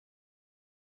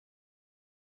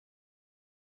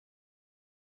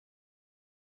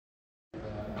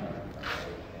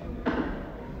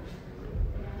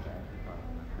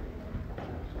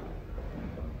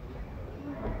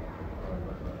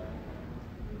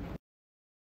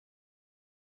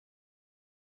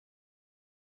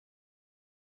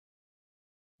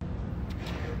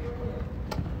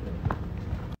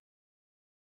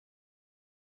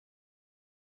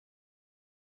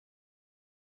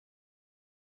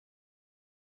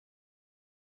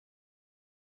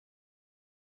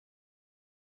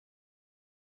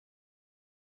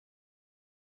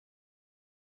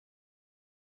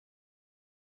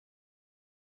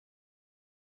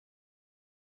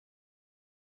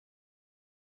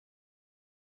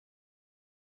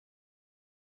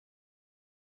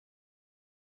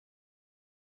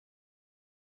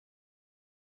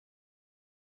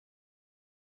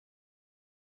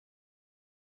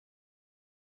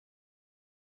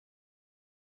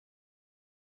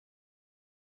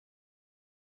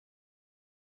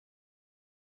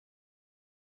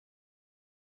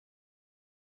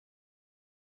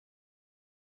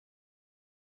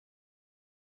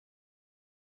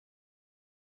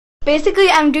Basically,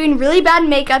 I'm doing really bad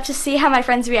makeup to see how my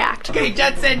friends react. Okay,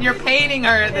 Judson, you're painting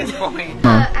her at this point.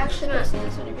 Actually, no, it's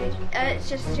on your page. It's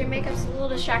just your makeup's a little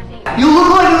distracting. You look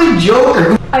like a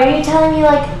Joker. Are you telling me,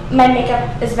 like, my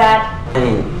makeup is bad? I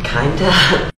mean,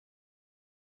 kinda.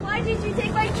 Why did you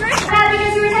take my drink?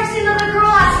 Because you were texting another girl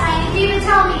last night and you didn't even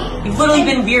tell me. You've literally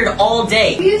been weird all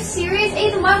day. Are you serious,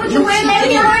 Ethan? Why would you wear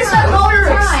that? You wear stuff all the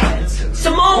time.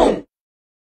 Simone!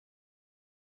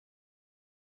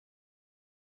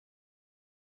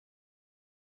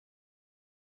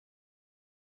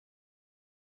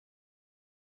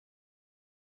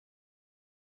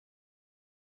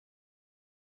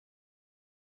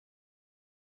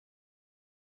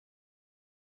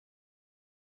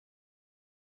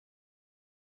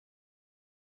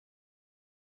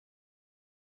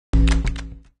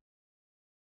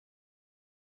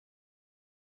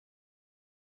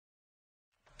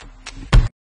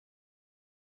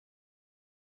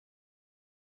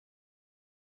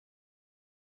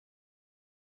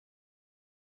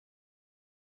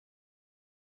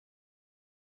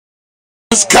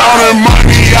 Counting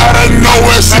money out of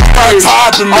nowhere, she got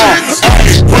top of me.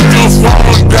 Ayy, put your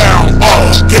phone down,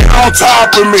 get on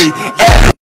top of me.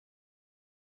 Ay.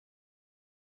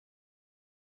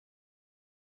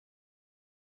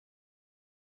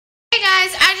 Hey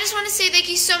guys, I just want to say thank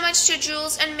you so much to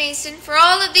Jules and Mason for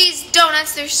all of these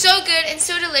donuts. They're so good and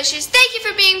so delicious. Thank you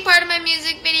for being part of my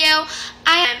music video.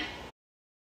 I am.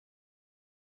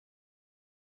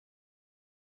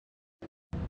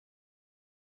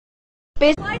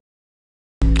 Hey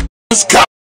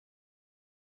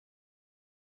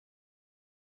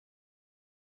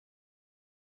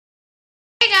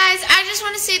guys, I just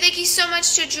want to say thank you so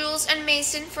much to Jules and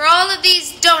Mason for all of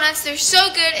these donuts. They're so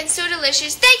good and so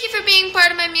delicious. Thank you for being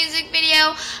part of my music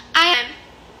video. I am.